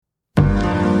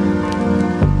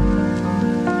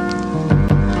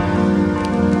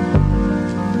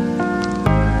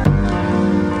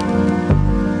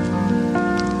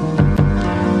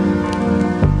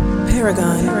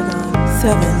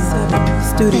7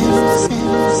 Studios.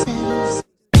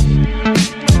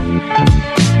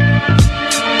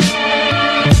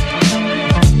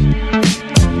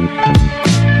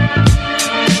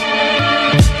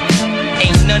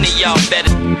 Ain't none of y'all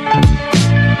better.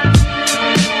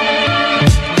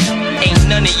 Ain't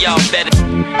none of y'all better.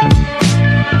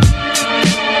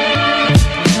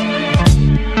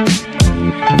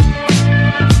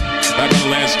 Back on the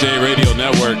Lance J Radio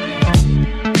Network.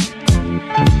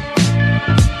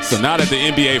 So now that the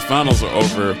NBA Finals are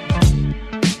over,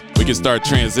 we can start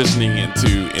transitioning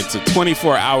into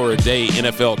 24-hour-a-day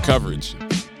NFL coverage.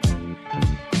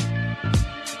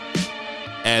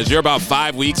 As you're about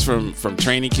 5 weeks from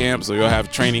training camp, so you'll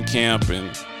have training camp,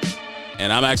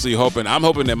 and I'm actually hoping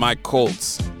that my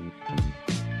Colts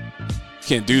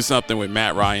can do something with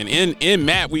Matt Ryan. In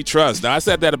Matt we trust. Now I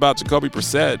said that about Jacoby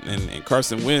Brissett and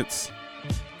Carson Wentz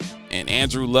and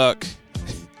Andrew Luck.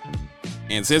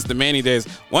 And since the Manning days,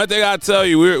 one thing I tell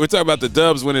you, we're talking about the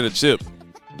Dubs winning a chip.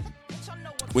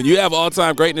 When you have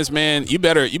all-time greatness, man, you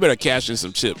better cash in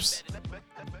some chips.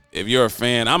 If you're a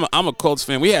fan, I'm a Colts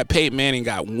fan. We had Peyton Manning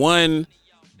got one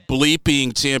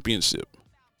bleeping championship.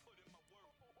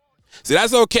 See,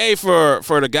 that's okay for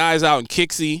the guys out in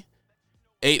Kixie,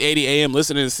 880 AM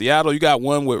listening to Seattle. You got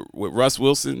one with Russ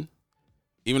Wilson.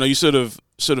 Even though you should have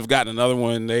gotten another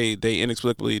one, they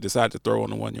inexplicably decided to throw on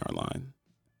the 1-yard line.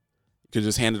 You could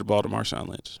just handed the ball to Marshawn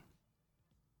Lynch.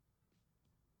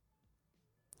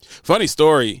 Funny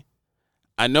story.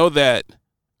 I know that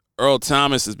Earl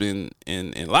Thomas has been,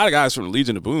 and a lot of guys from the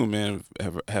Legion of Boom, man,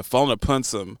 have fallen upon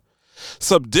some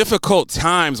difficult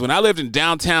times. When I lived in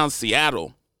downtown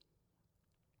Seattle,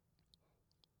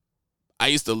 I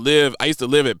used to live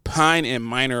at Pine and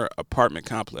Minor apartment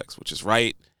complex, which is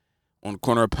right on the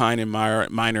corner of Pine and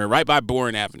Minor, right by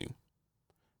Bourne Avenue.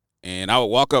 And I would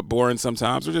walk up Bourne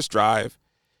sometimes or just drive.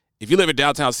 If you live in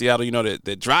downtown Seattle, you know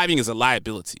that driving is a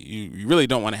liability. You really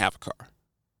don't want to have a car,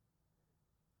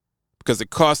 because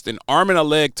it costs an arm and a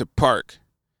leg to park.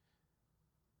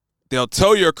 They'll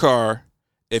tow your car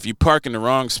if you park in the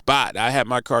wrong spot. I had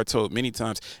my car towed many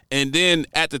times. And then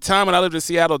at the time when I lived in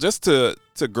Seattle, just to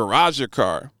garage your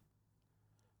car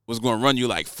was going to run you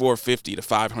like $450 to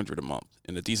 $500 a month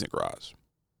in a decent garage.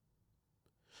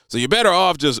 So you're better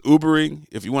off just Ubering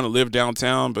if you want to live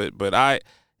downtown. But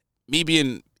me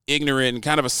being ignorant and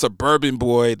kind of a suburban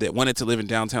boy that wanted to live in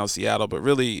downtown Seattle, but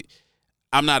really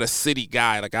I'm not a city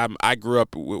guy. Like I grew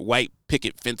up with white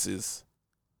picket fences.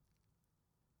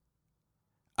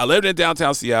 I lived in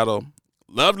downtown Seattle,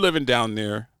 loved living down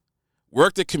there,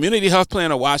 worked at Community Health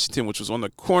Plan of Washington, which was on the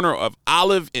corner of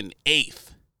Olive and 8th.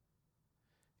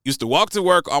 Used to walk to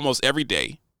work almost every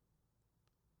day.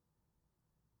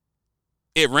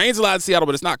 It rains a lot in Seattle,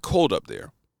 but it's not cold up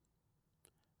there.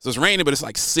 So it's raining, but it's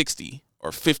like 60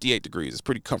 or 58 degrees. It's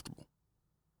pretty comfortable.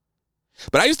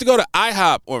 But I used to go to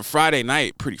IHOP on Friday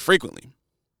night pretty frequently.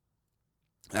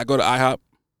 I go to IHOP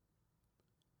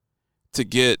to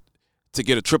get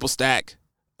a triple stack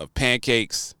of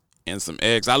pancakes and some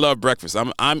eggs. I love breakfast.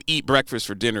 I'm eat breakfast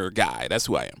for dinner guy. That's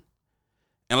who I am.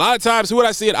 And a lot of times, who would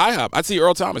I see at IHOP? I'd see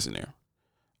Earl Thomas in there.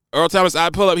 Earl Thomas,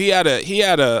 I'd pull up. He had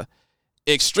a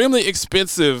extremely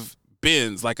expensive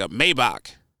Benz, like a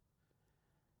Maybach.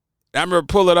 I remember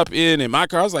pulling up in my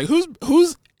car. I was like,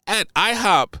 who's at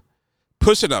IHOP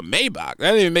pushing a Maybach? That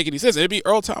didn't even make any sense. It'd be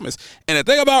Earl Thomas. And the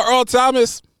thing about Earl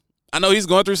Thomas, I know he's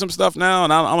going through some stuff now,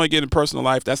 and I'm going to get in personal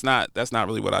life. That's not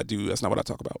really what I do. That's not what I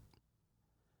talk about.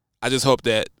 I just hope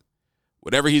that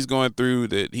whatever he's going through,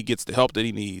 that he gets the help that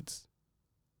he needs.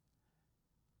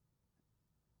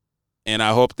 And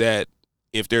I hope that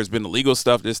if there's been illegal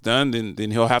stuff that's done,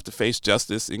 then he'll have to face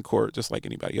justice in court just like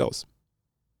anybody else.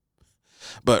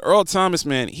 But Earl Thomas,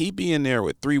 man, he be in there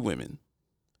with 3 women.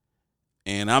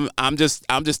 And I'm just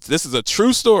this is a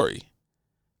true story.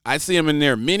 I see him in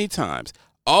there many times.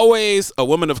 Always a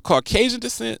woman of Caucasian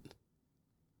descent.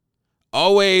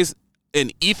 Always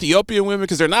an Ethiopian woman,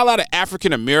 because there are not a lot of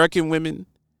African American women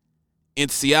in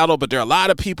Seattle, but there are a lot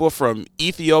of people from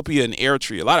Ethiopia and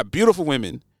Eritrea. A lot of beautiful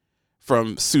women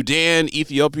from Sudan,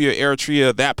 Ethiopia,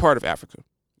 Eritrea, that part of Africa.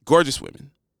 Gorgeous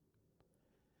women.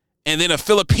 And then a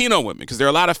Filipino woman, because there are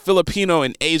a lot of Filipino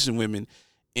and Asian women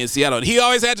in Seattle. And he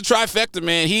always had the trifecta,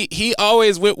 man. He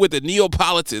always went with the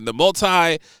Neapolitan, the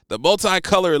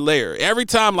multicolored layer. Every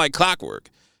time, like clockwork.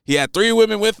 He had 3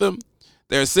 women with him.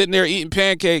 They're sitting there eating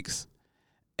pancakes.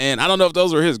 And I don't know if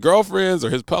those were his girlfriends or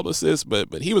his publicists,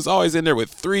 but he was always in there with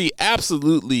 3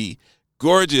 absolutely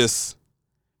gorgeous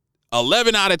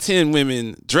 11 out of 10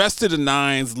 women dressed to the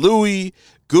nines, Louis,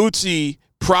 Gucci,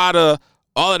 Prada,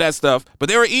 all of that stuff. But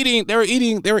they were eating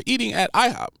at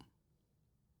IHOP.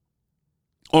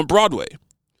 on Broadway.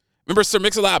 Remember Sir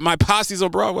Mix-a-Lot, my posse's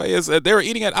on Broadway, they were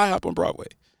eating at IHOP on Broadway.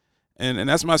 And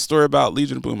that's my story about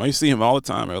Legion of Boom. I used to see him all the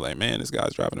time. I was like, man, this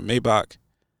guy's driving a Maybach.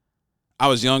 I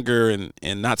was younger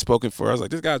and not spoken for. I was like,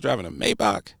 this guy's driving a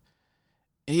Maybach.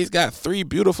 And he's got 3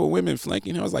 beautiful women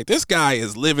flanking him. I was like, this guy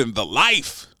is living the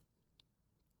life.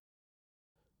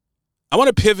 I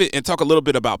want to pivot and talk a little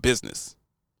bit about business.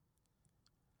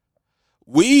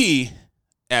 We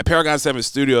at Paragon 7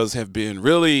 Studios have been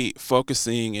really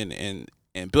focusing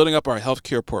and building up our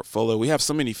healthcare portfolio. We have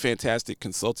so many fantastic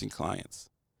consulting clients.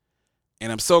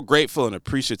 And I'm so grateful and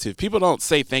appreciative. People don't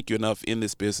say thank you enough in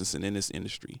this business and in this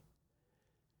industry.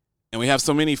 And we have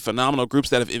so many phenomenal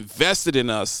groups that have invested in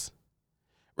us,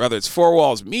 whether it's Four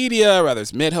Walls Media, whether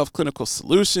it's MedHealth Clinical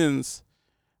Solutions,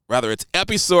 whether it's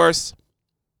Episource,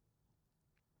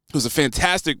 who's a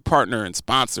fantastic partner and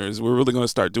sponsor. We're really going to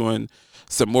start doing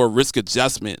some more risk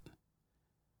adjustment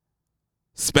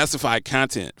specified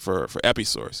content for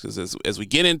Episource. Because as we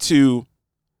get into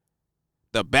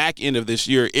the back end of this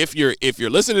year, if you're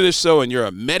listening to this show and you're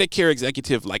a Medicare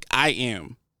executive like I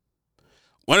am,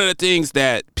 one of the things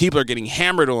that people are getting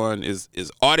hammered on is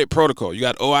audit protocol. You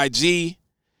got OIG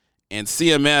and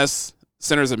CMS,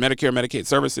 Centers of Medicare and Medicaid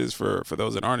Services for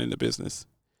those that aren't in the business,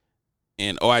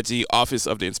 and OIG, Office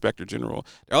of the Inspector General.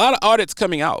 There are a lot of audits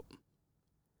coming out.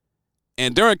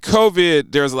 And during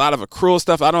COVID, there's a lot of accrual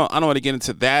stuff. I don't want to get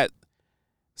into that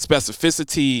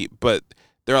specificity, but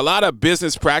there are a lot of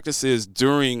business practices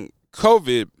during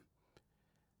COVID,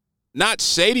 not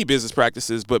shady business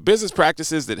practices, but business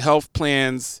practices that health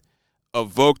plans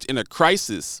evoked in a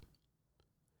crisis.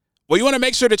 Well, you want to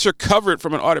make sure that you're covered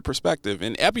from an audit perspective.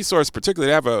 And Episource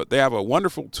particularly, they have a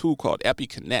wonderful tool called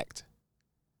EpiConnect.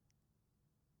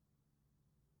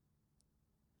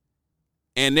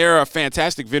 And they're a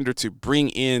fantastic vendor to bring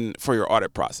in for your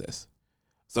audit process.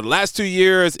 So the last 2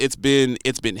 years, it's been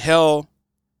hell.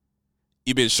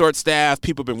 You've been short-staffed.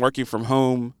 People have been working from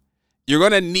home. You're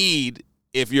going to need,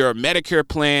 if you're a Medicare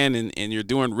plan and you're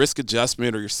doing risk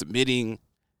adjustment or you're submitting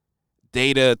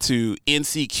data to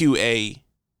NCQA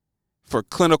for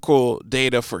clinical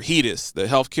data for HEDIS, the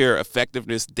Healthcare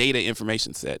Effectiveness Data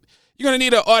Information Set, you're going to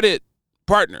need an audit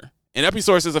partner. And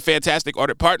Episource is a fantastic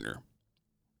audit partner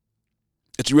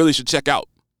that you really should check out.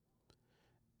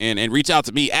 And reach out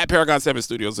to me at Paragon 7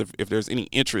 Studios if there's any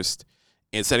interest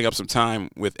in setting up some time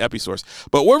with Episource.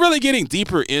 But we're really getting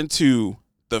deeper into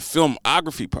the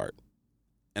filmography part.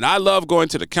 And I love going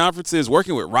to the conferences,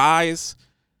 working with Rise.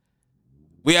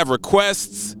 We have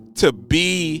requests to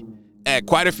be at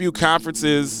quite a few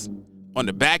conferences on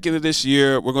the back end of this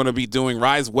year. We're going to be doing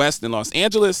Rise West in Los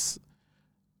Angeles.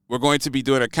 We're going to be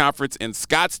doing a conference in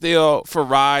Scottsdale for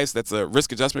Rise. That's a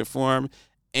risk adjustment forum.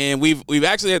 And we've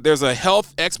actually there's a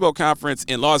health expo conference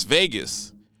in Las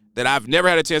Vegas that I've never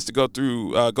had a chance to go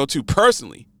to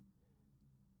personally.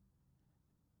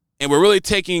 And we're really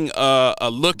taking a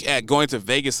look at going to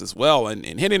Vegas as well and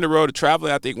hitting the road to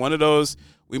traveling. I think one of those,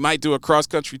 we might do a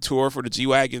cross-country tour for the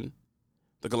G-Wagon,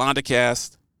 the Galanda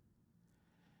cast.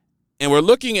 And we're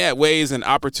looking at ways and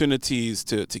opportunities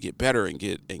to get better and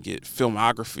get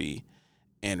filmography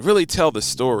and really tell the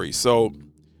story. So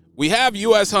we have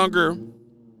U.S. Hunger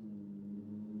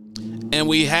and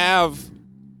we have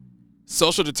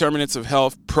social determinants of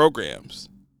health programs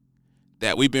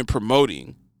that we've been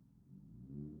promoting.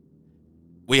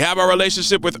 We have our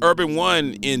relationship with Urban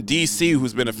One in D.C.,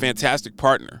 who's been a fantastic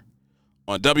partner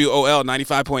on WOL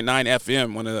 95.9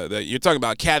 FM. One of you're talking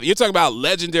about Kathy. You're talking about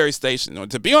legendary station.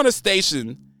 To be on a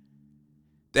station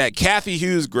that Kathy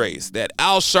Hughes graced, that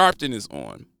Al Sharpton is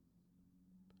on.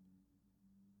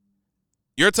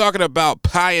 You're talking about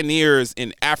pioneers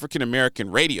in African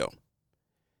American radio.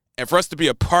 And for us to be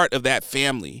a part of that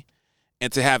family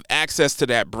and to have access to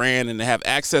that brand and to have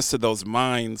access to those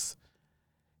minds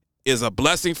is a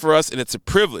blessing for us, and it's a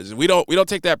privilege. And we don't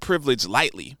take that privilege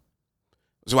lightly.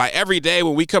 That's why every day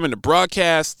when we come into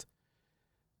broadcast,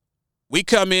 we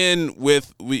come in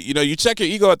with you check your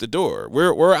ego at the door.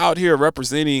 We're out here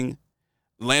representing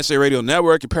the Lanshay Radio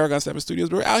Network and Paragon 7 Studios.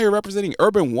 We're out here representing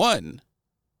Urban One,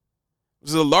 which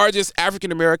is the largest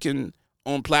African American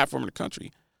owned platform in the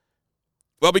country.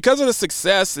 Well, because of the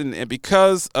success and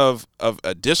because of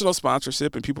additional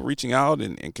sponsorship and people reaching out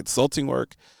and consulting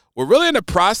work, we're really in the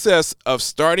process of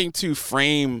starting to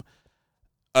frame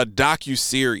a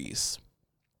docu-series.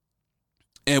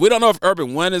 And we don't know if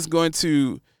Urban One is going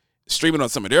to stream it on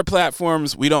some of their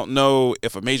platforms. We don't know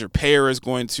if a major payer is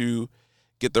going to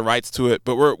get the rights to it.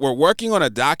 But we're working on a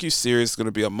docu-series. It's going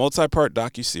to be a multi-part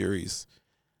docu-series.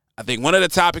 I think one of the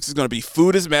topics is going to be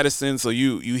food is medicine. So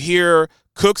you hear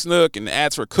Cook's Nook and the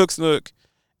ads for Cook's Nook.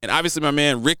 And obviously my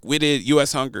man Rick Whitted,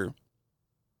 U.S. Hunger.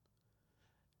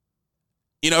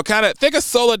 Kind of think of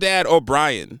Soledad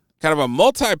O'Brien, kind of a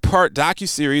multi-part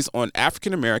docuseries on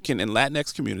African American and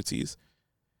Latinx communities,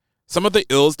 some of the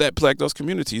ills that plague those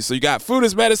communities. So you got food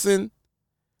as medicine,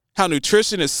 how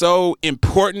nutrition is so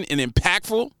important and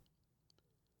impactful.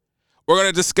 We're going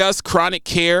to discuss chronic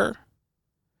care.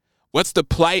 What's the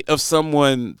plight of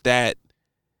someone that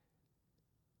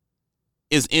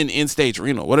is in end-stage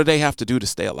renal? What do they have to do to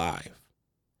stay alive?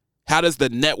 How does the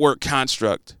network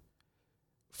construct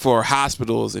for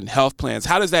hospitals and health plans,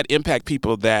 how does that impact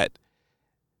people that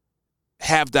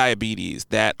have diabetes,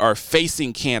 that are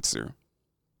facing cancer?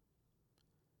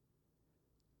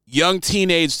 Young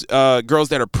teenage girls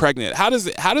that are pregnant. How does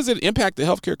it impact the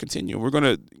healthcare continuum? We're going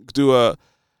to do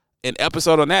an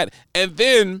episode on that. And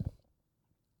then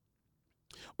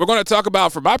we're going to talk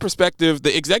about, from my perspective,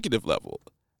 the executive level.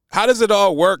 How does it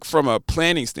all work from a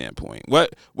planning standpoint?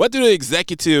 What do the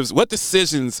executives, what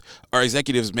decisions are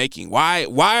executives making? Why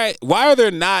are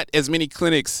there not as many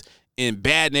clinics in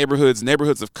bad neighborhoods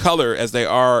of color, as they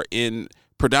are in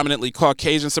predominantly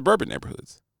Caucasian suburban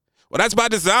neighborhoods? Well, that's by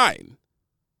design,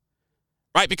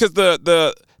 right? Because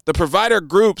the provider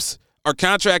groups are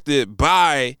contracted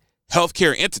by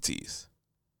healthcare entities.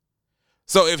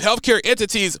 So if healthcare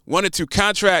entities wanted to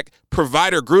contract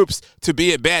provider groups to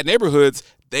be in bad neighborhoods,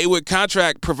 they would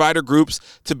contract provider groups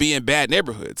to be in bad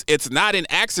neighborhoods. It's not an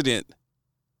accident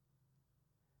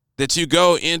that you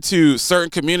go into certain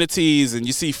communities and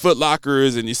you see Foot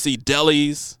Lockers and you see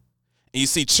delis and you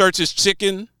see Church's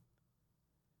Chicken.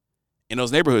 In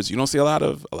those neighborhoods, you don't see a lot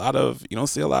of cardiologists.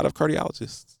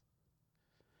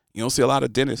 You don't see a lot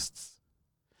of dentists.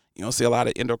 You don't see a lot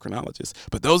of endocrinologists.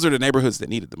 But those are the neighborhoods that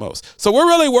need it the most. So we're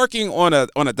really working on a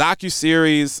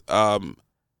docuseries.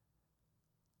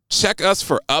 Check us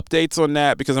for updates on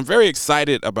that, because I'm very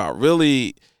excited about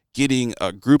really getting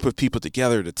a group of people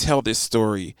together to tell this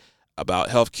story about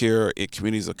healthcare in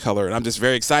communities of color. And I'm just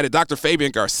very excited. Dr.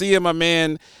 Fabian Garcia, my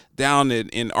man, down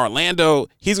in Orlando,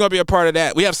 he's going to be a part of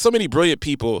that. We have so many brilliant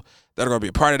people that are going to be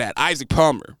a part of that. Isaac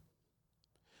Palmer,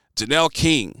 Janelle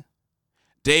King,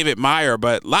 David Meyer,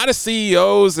 but a lot of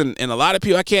CEOs and a lot of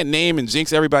people, I can't name and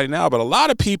jinx everybody now, but a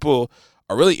lot of people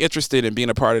are really interested in being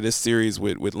a part of this series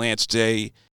with Lance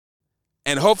J.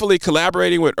 And hopefully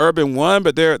collaborating with Urban One,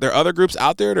 but there are other groups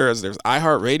out there. There's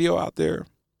iHeartRadio out there.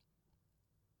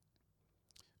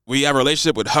 We have a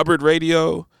relationship with Hubbard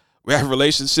Radio. We have a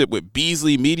relationship with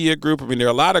Beasley Media Group. I mean, there are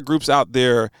a lot of groups out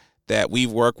there that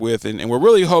we've worked with, and we're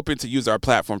really hoping to use our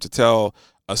platform to tell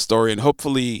a story and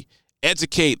hopefully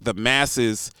educate the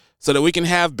masses so that we can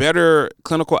have better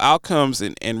clinical outcomes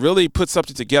and really put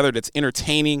something together that's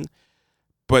entertaining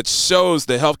but shows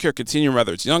the healthcare continuum,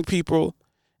 whether it's young people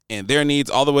and their needs,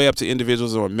 all the way up to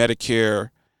individuals on Medicare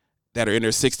that are in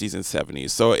their 60s and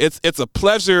 70s. So it's a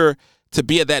pleasure to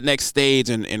be at that next stage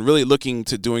and really looking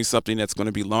to doing something that's going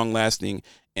to be long-lasting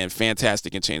and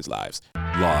fantastic and change lives.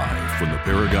 Live from the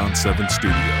Paragon 7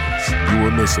 studios, you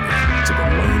are listening to the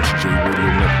Lance J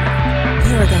Radio Network.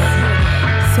 Paragon